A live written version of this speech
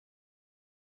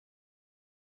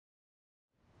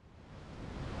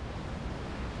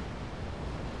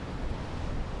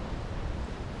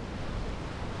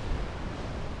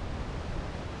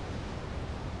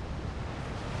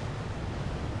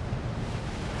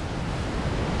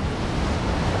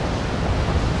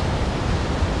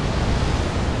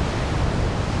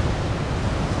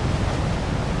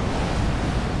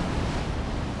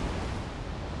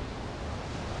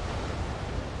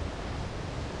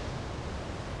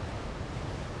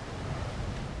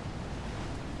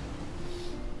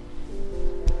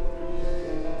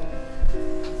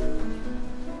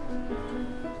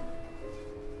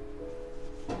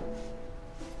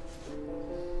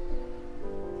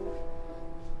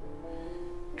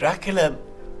Dracula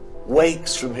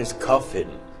wakes from his coffin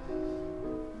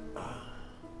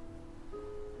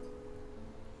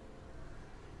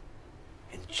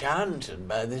enchanted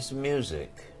by this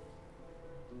music.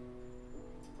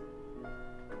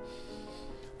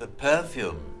 The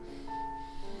perfume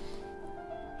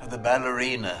of the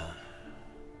ballerina,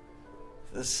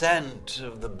 the scent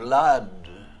of the blood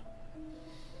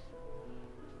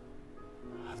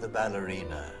of the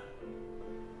ballerina.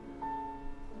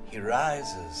 He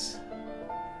rises.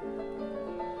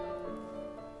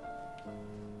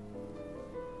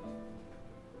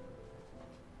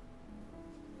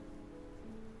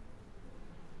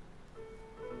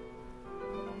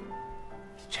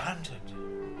 Enchanted.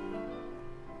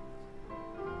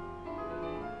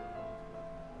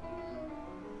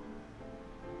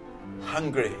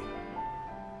 Hungry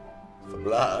for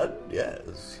blood,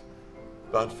 yes,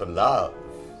 but for love,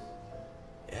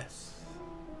 yes.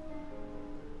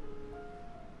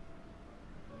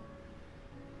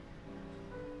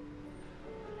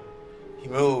 He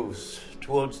moves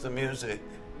towards the music.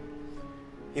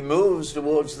 He moves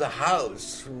towards the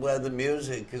house from where the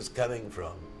music is coming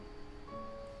from.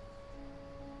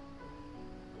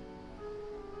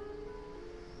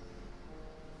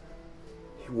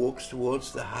 He walks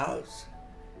towards the house.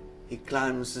 He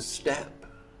climbs the step.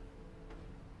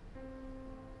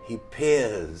 He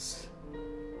peers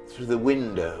through the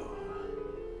window.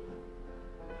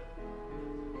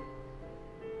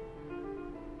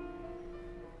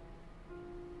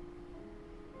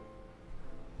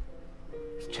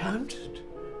 Enchanted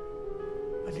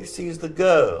when he sees the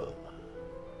girl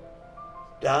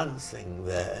dancing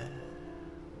there.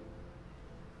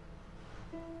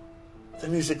 The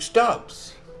music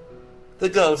stops. The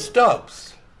girl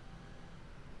stops.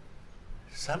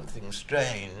 Something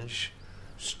strange.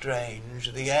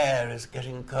 The air is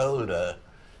getting colder.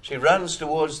 She runs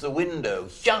towards the window.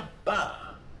 Shabba!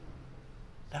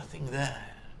 Nothing there.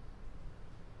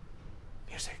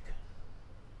 Music.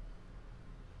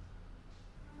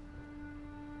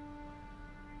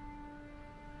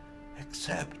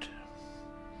 Except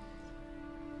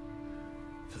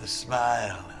for the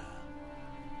smile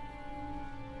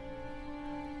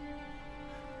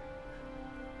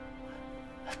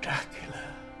of Dracula.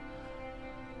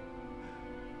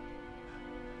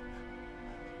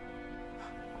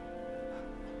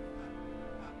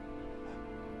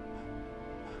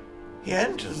 He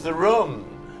enters the room.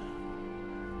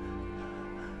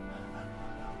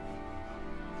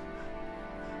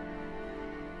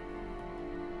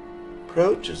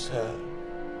 Approaches her.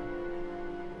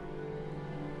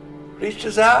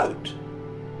 Reaches out.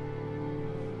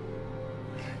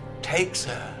 Takes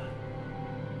her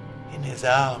in his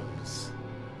arms.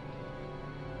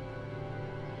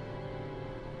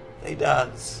 They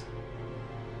dance.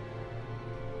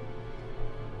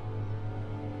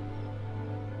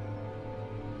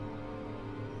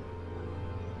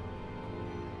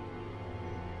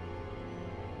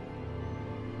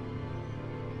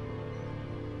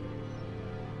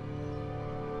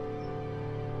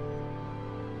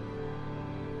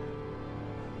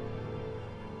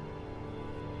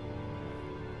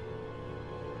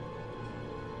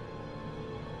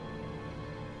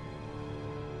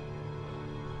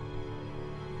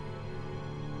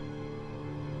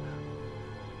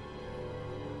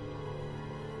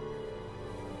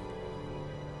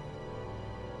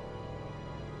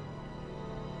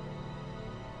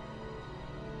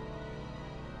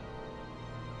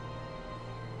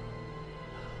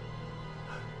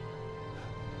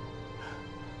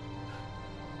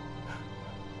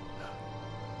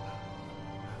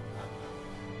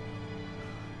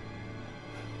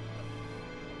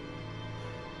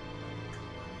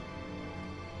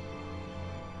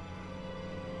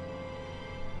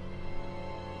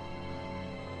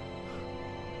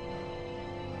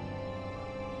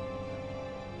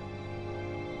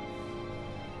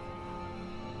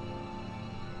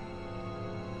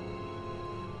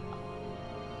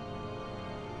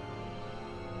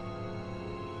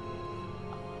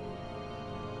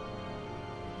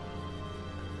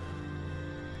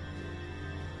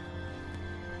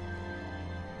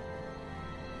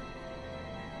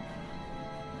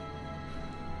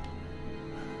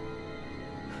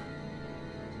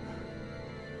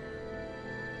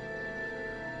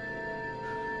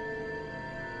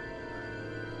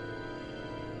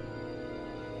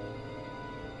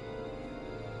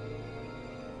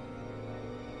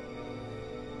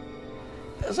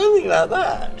 Something like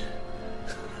that.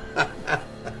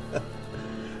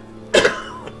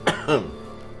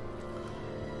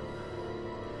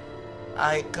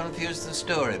 I confused the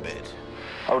story a bit.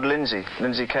 old Lindsay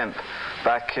Kemp,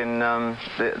 back in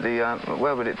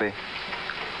where would it be?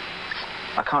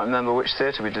 I can't remember which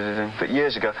theatre we did it in, but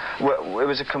years ago. Well, it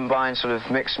was a combined sort of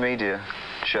mixed media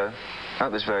show.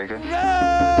 That was very good.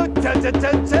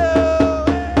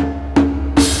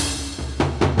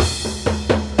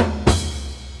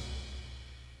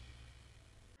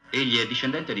 Egli è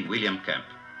discendente di William Kemp,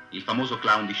 il famoso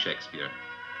clown di Shakespeare,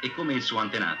 e come il suo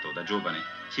antenato, da giovane,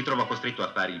 si trova costretto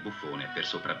a fare il buffone per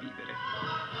sopravvivere.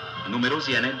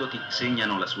 Numerosi aneddoti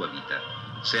segnano la sua vita.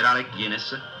 Sir Alec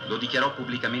Guinness lo dichiarò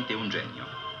pubblicamente un genio,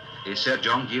 e Sir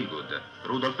John Gielgud,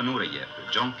 Rudolf Nureyev,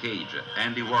 John Cage,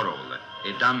 Andy Warhol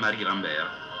e Dame-Marie Rambert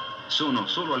sono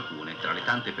solo alcune tra le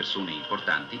tante persone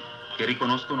importanti che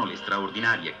riconoscono le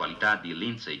straordinarie qualità di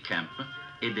Lindsay Kemp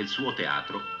e del suo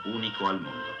teatro unico al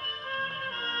mondo.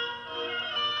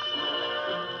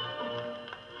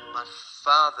 My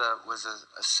father was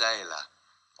a sailor.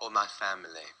 All my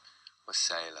family were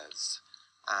sailors,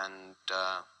 and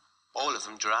all of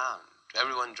them drowned.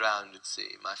 Everyone drowned at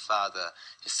sea. My father,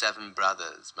 his 7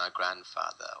 brothers, my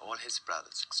grandfather, all his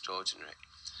brothers, extraordinary.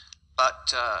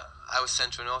 But I was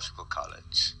sent to a nautical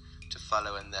college to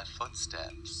follow in their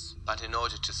footsteps. But in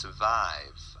order to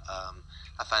survive,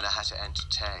 I found I had to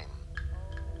entertain.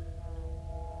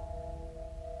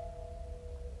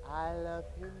 I love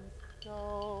him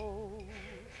so,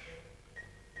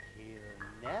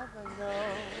 he'll never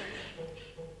know.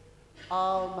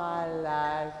 All my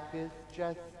life is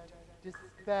just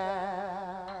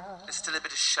despair. There's still a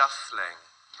bit of shuffling.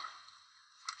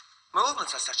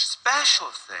 Movements are such a special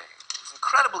thing. There's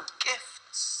incredible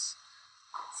gifts.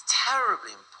 It's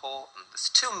terribly important. There's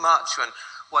too much when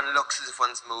one looks as if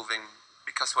one's moving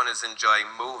because one is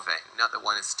enjoying moving, not that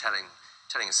one is telling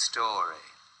a story.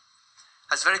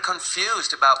 I was very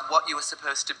confused about what you were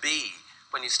supposed to be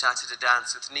when you started to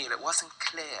dance with Neil. It wasn't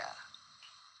clear.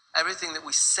 Everything that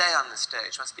we say on the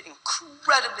stage must be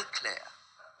incredibly clear.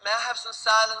 May I have some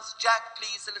silence? Jack,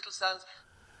 please, a little silence.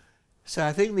 So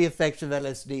I think the effect of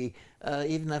LSD,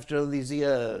 even after all these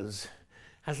years,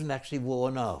 hasn't actually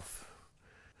worn off.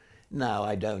 Now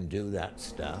I don't do that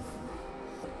stuff.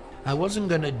 I wasn't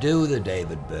going to do the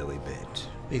David Bowie bit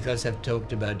because I've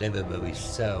talked about David Bowie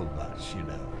so much, you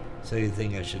know. So you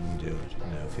think I shouldn't do it?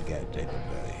 No, forget David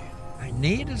Bowie. I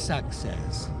need a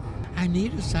success. I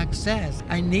need a success.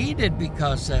 I need it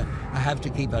because I have to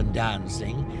keep on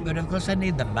dancing, but of course I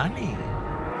need the money.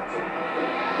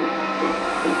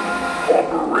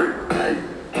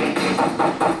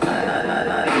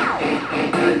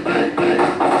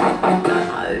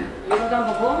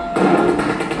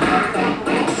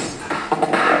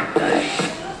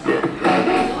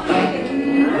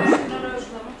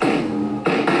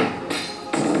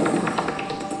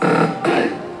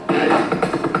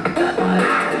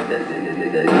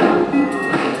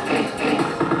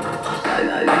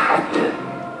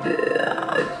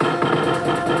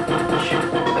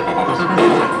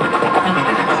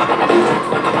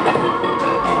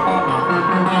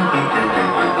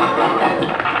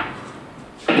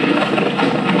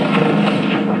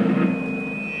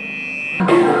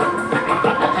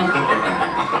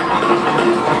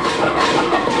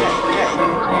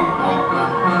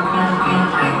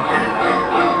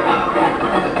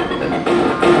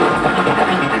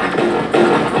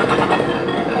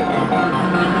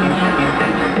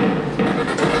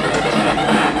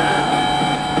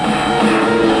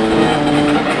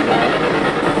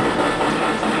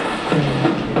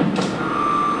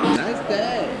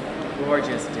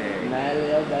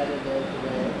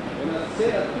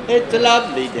 It's a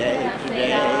lovely day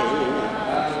today.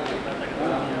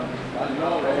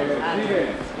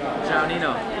 Ciao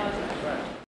Nino.